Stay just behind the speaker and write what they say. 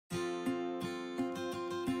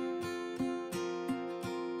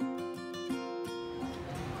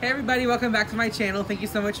Hey everybody, welcome back to my channel. Thank you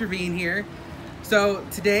so much for being here. So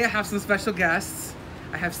today I have some special guests.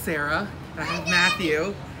 I have Sarah and I have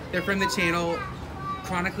Matthew. They're from the channel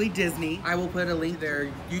Chronically Disney. I will put a link to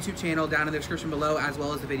their YouTube channel down in the description below, as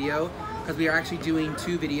well as the video, because we are actually doing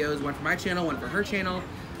two videos, one for my channel, one for her channel.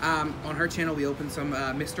 On her channel we opened some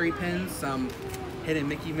mystery pins, some hidden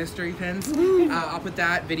Mickey mystery pins. I'll put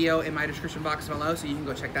that video in my description box below so you can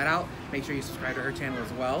go check that out. Make sure you subscribe to her channel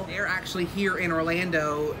as well. They're actually here in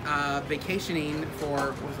Orlando vacationing for,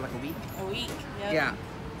 what was it, like a week? A week, yep. Yeah.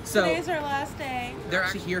 So today's our last day. They're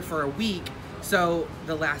actually here for a week. So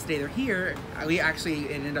the last day they're here, we actually,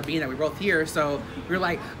 it ended up being that we were both here. So we were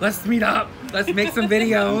like, let's meet up, let's make some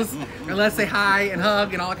videos, and let's say hi and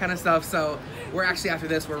hug and all that kind of stuff. So we're actually, after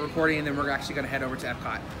this, we're recording, and then we're actually gonna head over to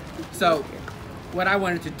Epcot. So what I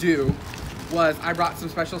wanted to do was I brought some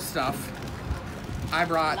special stuff. I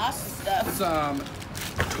brought some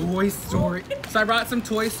Toy Story. So I brought some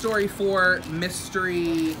Toy Story 4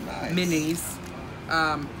 mystery minis.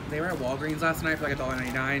 They were at Walgreens last night for like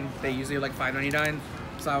 $1.99. They usually are like $5.99.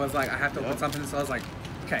 So I was like, I have to open something. So I was like,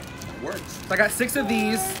 okay. It works. So I got 6 of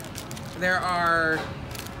these. There are,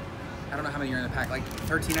 I don't know how many are in the pack, like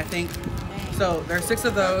 13 I think. So there's 6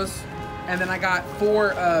 of those. And then I got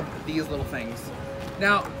 4 of these little things.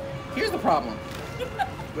 Now, here's the problem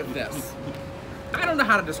with this. I don't know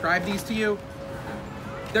how to describe these to you.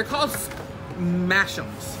 They're called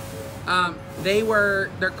Mash'ems.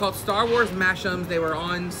 They're called Star Wars Mash'ems. They were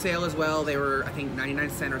on sale as well. They were, I think, 99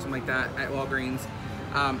 cents or something like that at Walgreens.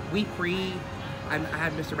 I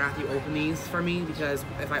had Mr. Matthew open these for me because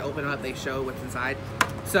if I open them up, they show what's inside.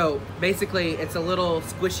 So basically, it's a little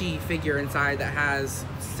squishy figure inside that has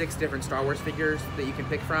 6 different Star Wars figures that you can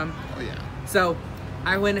pick from. Oh yeah. So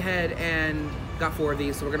I went ahead and got 4 of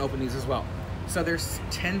these, so we're gonna open these as well. So there's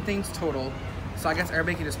 10 things total. So I guess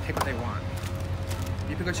everybody can just pick what they want.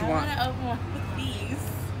 You pick what you want. I'm gonna open one with these.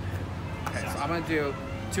 Okay, so I'm gonna do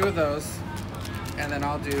 2 of those, and then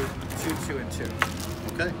I'll do 2, 2, and 2.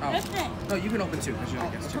 Okay. Oh. No, you can open 2 because you're the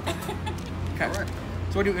guest too. Okay. All right.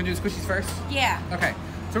 So what are you gonna do? Squishies first? Yeah. Okay.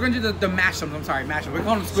 So we're gonna do the Mash'ems. I'm sorry, Mash'ems. We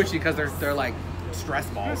call them squishy because they're like stress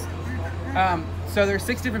balls. So there's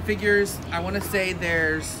 6 different figures. I want to say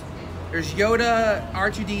there's Yoda,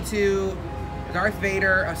 R2-D2, Darth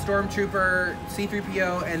Vader, a Stormtrooper,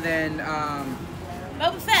 C-3PO, and then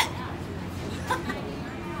Boba Fett.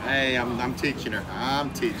 Hey, I'm teaching her.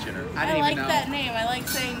 I'm teaching her. I didn't like even know. that name. I like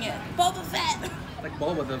saying it. Boba Fett. Like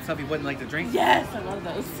boba, the stuff you wouldn't like to drink. Yes, I love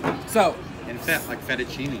those. So And fat like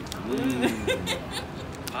fettuccine.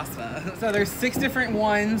 pasta. So there's 6 different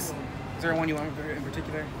ones. Is there one you want in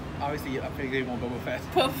particular? Obviously, I'm gonna give you one Boba Fett.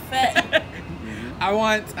 Boba Fett. I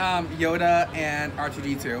want Yoda and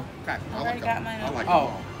R2-D2. Okay. I already got mine. I like them Oh,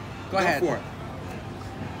 all. go ahead. for it.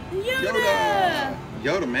 Yoda.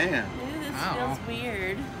 Yoda, man. Ooh, this Wow. feels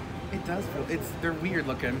weird. It does feel, they're weird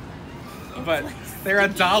looking, It's but like they're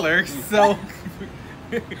 $1, so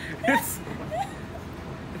it's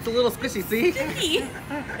a little squishy. See? sticky.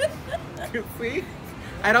 See?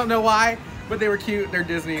 I don't know why, but they were cute. They're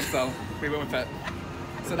Disney, so we went with that.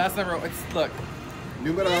 So that's number. Look.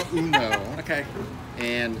 Numero uno. Okay.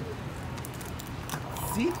 And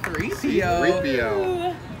C-3PO. C-3PO.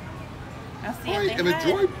 Ooh. Now see, I if am they a had,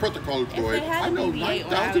 droid protocol they droid. had I a know BB-8 one, I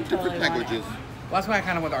 9,000 would different totally want it. languages. Well, that's why I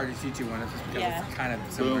kind of went the RGC2 one. It's just because Yeah. it's kind of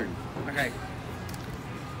similar. Boom. Okay.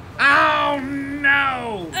 Oh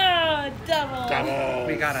no! Oh, double. Double.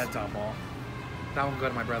 We got a double. That one go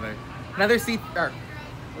to my brother. Another what's his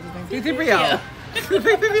name? C-3PO.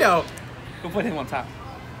 C-3PO. We'll put him on top.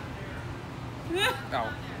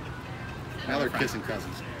 Oh. Now they're kissing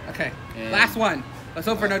cousins. Okay. And last one. Let's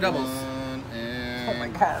hope for no doubles. And Oh my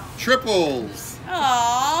god. triples.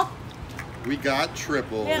 Aww. We got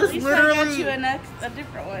triples. Yeah, at This least I got literally- you a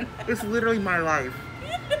different one. It's literally my life.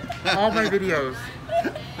 All my videos.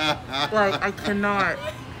 Like, I cannot.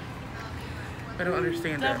 I don't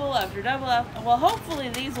understand Double after double after. Well, hopefully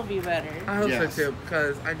these will be better. it. I hope Yes. so too,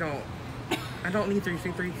 because I don't need 3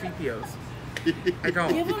 CPOs. I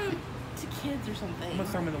don't. Give them to kids or something. I'm gonna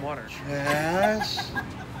throw them in the water. Cash.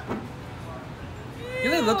 You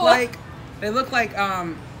know, they look like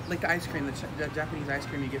the ice cream, the Japanese ice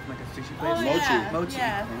cream you get from like a sushi place. Oh, Mochi. yeah. Mochi.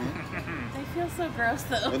 Yeah. Mhm. They feel so gross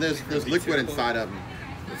though. Well, there's liquid inside of them.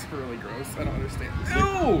 It's really gross. I don't understand.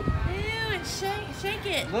 No! Ew, it shake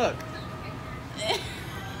it. Look.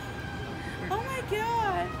 Oh my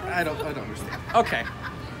god. I don't understand. Okay.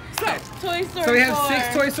 Toy Story So we have 4.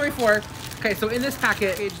 6 Toy Story 4. Okay, so in this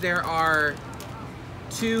package there are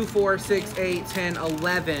 2, 4, 6, 8, 10,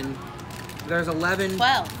 11. There's 11.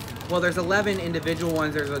 12. Well, there's 11 individual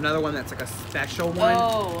ones. There's another one that's like a special one.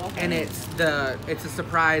 Oh, okay. And it's a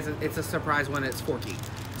surprise. It's a surprise one. It's Forky.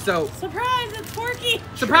 So Surprise! It's Forky.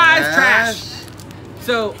 surprise trash.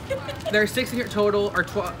 So there's 6 here total, or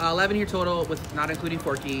 11 here total, with not including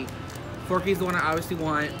Forky. Forky's the one I obviously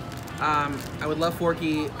want. I would love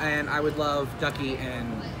Forky, and I would love Ducky and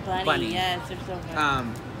Bunny. Yes, they're so good.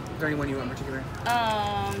 Is there anyone you want in particular?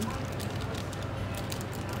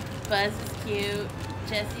 Buzz is cute.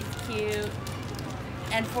 Jesse's cute.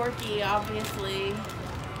 And Forky, obviously. Is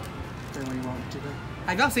there anyone you want in particular?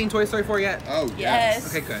 Have y'all seen Toy Story 4 yet? Oh, Yes.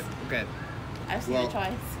 Okay, good. Good. I've seen Well, it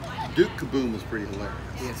twice. Duke Kaboom was pretty hilarious.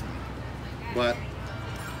 Yes. But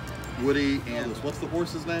Woody and what's the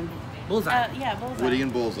horse's name? Bullseye. Yeah, Bullseye. Woody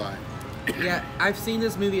and Bullseye. Yeah, I've seen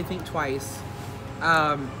this movie I think twice.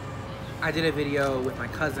 I did a video with my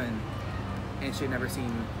cousin, and she had never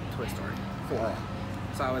seen Toy Story 4.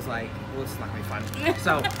 So I was like, well, this is not gonna be fun.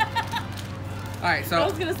 So, all right, so I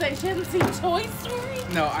was gonna say she hasn't seen Toy Story.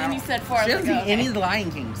 no, I And don't. you said 4. She hasn't seen any of the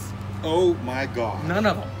Lion Kings. Oh my God. None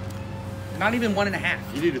of them. Not even 1.5.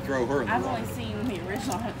 You need to throw her in the I've water. only seen the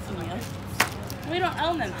original. I haven't seen the others. We don't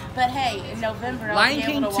own them, but hey, in November I'll Lion be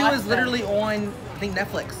King able to 2 watch is literally on, I think,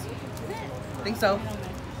 Netflix. I think so.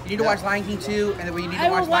 You need to watch Lion King 2, and then you need to I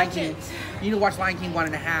watch will Lion watch King. it. You need to watch Lion King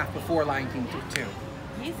 1.5 before Lion King 2.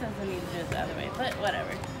 He says I need to do it the other way, but whatever.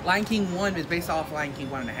 Lion King 1 is based off Lion King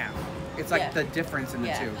 1.5. It's like Yeah. the difference in the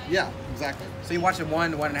Yeah. two. Yeah, exactly. So you watch it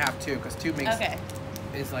 1, 1.5, 2, because 2 makes Okay.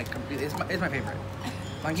 is like it's my favorite.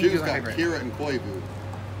 Lion King 2 Two's is my got favorite. Kira and Koivu,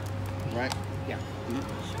 right? Yeah.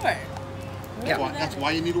 Sure. Yeah. That's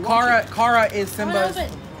why you need to watch it. Kara is Simba's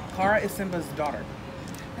What Kara is Simba's daughter,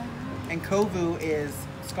 and Kovu is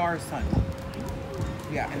Scar's son.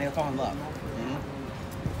 Yeah, and they fall in love,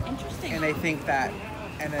 Interesting. and they think that,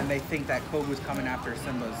 and then they think that Kovu's coming after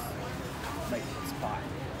Simba's like spot.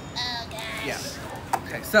 Oh gosh. Yeah.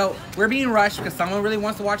 Okay, so we're being rushed because someone really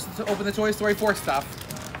wants to open the Toy Story 4 stuff.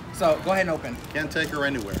 So go ahead and open. Can't take her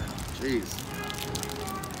anywhere. Jeez.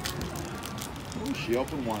 Ooh, she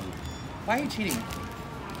opened one. Why are you cheating?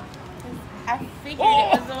 I figured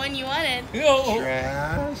it was the one you wanted.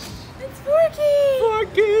 Trash. It's Forky.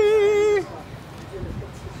 Forky.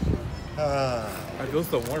 Ah. I feel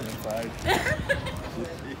so warm inside.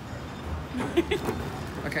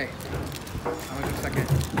 Okay. I'll give a second.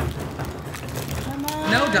 Come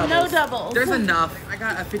on. No doubles. No doubles. There's enough. I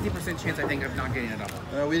got a 50% chance, I think, of not getting a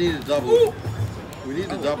double. We need a double. Ooh. We need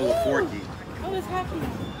a double of Forky. What was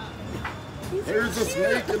happening? He's so There's a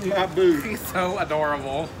cute. snake in my boot. He's so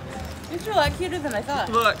adorable. These are a lot cuter than I thought.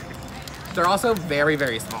 Look. They're also very,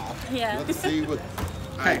 very small. Yeah. Let's see what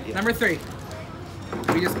I Okay, get. number 3.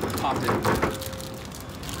 We just popped it.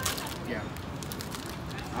 Yeah.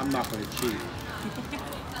 I'm not going to cheat.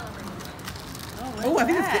 Oh, I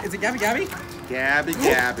think is it Gabby Gabby? Gabby,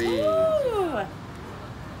 Gabby. Ooh.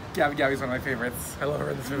 Gabby Gabby's one of my favorites. I love her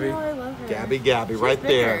in this movie. Oh, I love her. Gabby, Gabby, She's right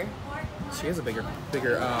there. bigger. She is a bigger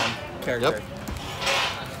character. Yep.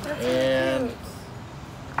 That's And- cute.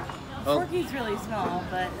 Oh. Forky's really small,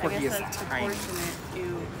 but Forky I guess is that's tiny. proportionate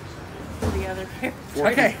to the other characters.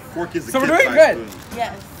 Okay. Forky's a So we're kid doing size good. spoon.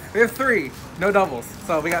 Yes. We have 3, no doubles.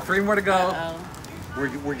 So we got 3 more to go. Uh-oh.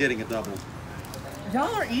 We're getting a double.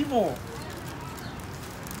 Y'all are evil.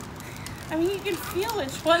 I mean, you can feel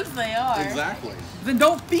which ones they are. Exactly. Then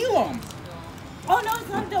don't feel them. Oh, no, it's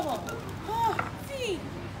not a double. Oh, see.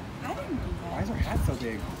 I didn't do that. Why is her hat so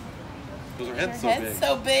big? Because her Her head's so head's big.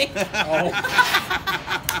 so big.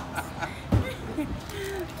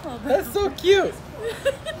 Oh, that's so cute.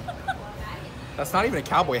 That's not even a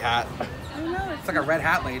cowboy hat. I know. It's like a red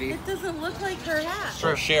hat lady. It doesn't look like her hat.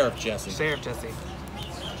 For Sheriff Jesse. Sheriff Jesse.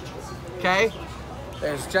 Okay.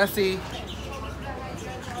 There's Jesse.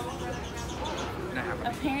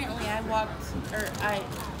 Apparently,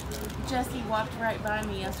 Jessie walked right by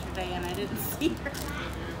me yesterday and I didn't see her.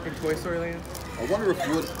 In Toy Story Land. I wonder if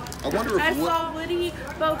Wood. I saw Woody,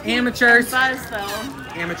 Bo Peep, Amateurs. and Buzz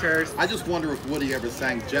though. Amateurs. I just wonder if Woody ever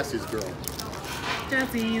sang Jesse's Girl.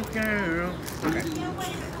 Jesse's girl. Okay.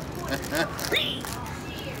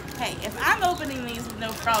 Hey, if I'm opening these with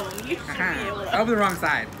no problem, you should be able to. Over the wrong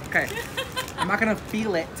side. Okay. I'm not gonna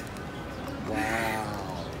feel it.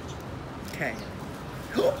 Wow. Okay.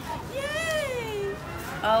 Yay!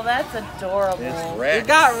 Oh, that's adorable. It's Rex. We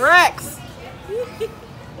got Rex.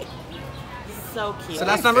 So cute. So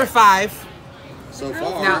that's number 5. So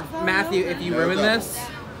far. Now, Matthew, if you No ruin doubles.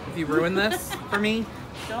 this for me,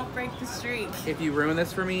 Don't break the streak. if you ruin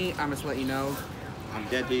this for me, I'm just let you know I'm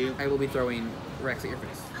dead to you. I will be throwing Rex at your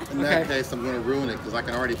face. In that case, I'm going to ruin it because I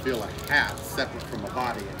can already feel a hat separate from my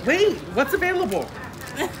body. Wait, what's available?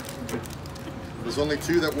 There's only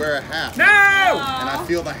 2 that wear a hat. No! And I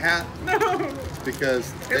feel the hat No!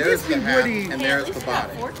 because At there's least the be hat Woody. and Hey, there's at the least not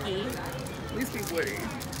body. Forky. At least be Woody.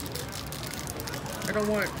 I don't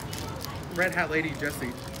want Red Hat Lady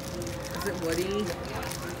Jessie. Is it Woody?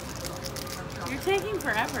 You're taking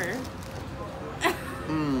forever.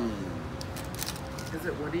 Is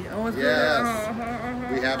it Woody? Oh, it's Yes.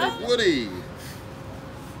 Woody. We have a Woody.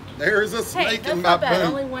 There's a Hey, snake that's in my not bad. boot.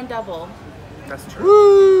 Only one double. That's true.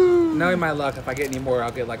 Woo! Knowing my luck, if I get any more,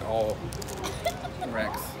 I'll get like all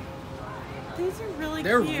Rex. These are really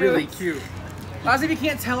They're cute. really cute. As if you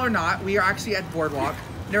can't tell or not, we are actually at the boardwalk.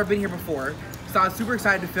 Never been here before, so I was super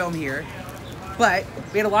excited to film here. But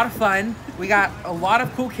we had a lot of fun. We got a lot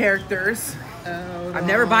of cool characters. I'm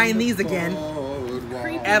never buying these again.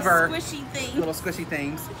 Creepy, Ever. squishy thing. Little squishy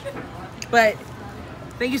things. But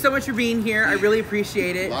thank you so much for being here. I really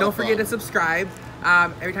appreciate it. Lot Don't of forget to fun. subscribe.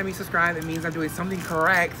 Every time you subscribe, it means I'm doing something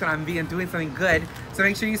correct and I'm doing something good. So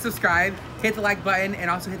make sure you subscribe, hit the like button, and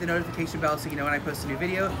also hit the notification bell so you know when I post a new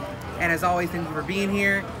video. And as always, thank you for being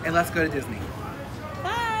here, and let's go to Disney.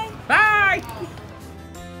 Bye. Bye!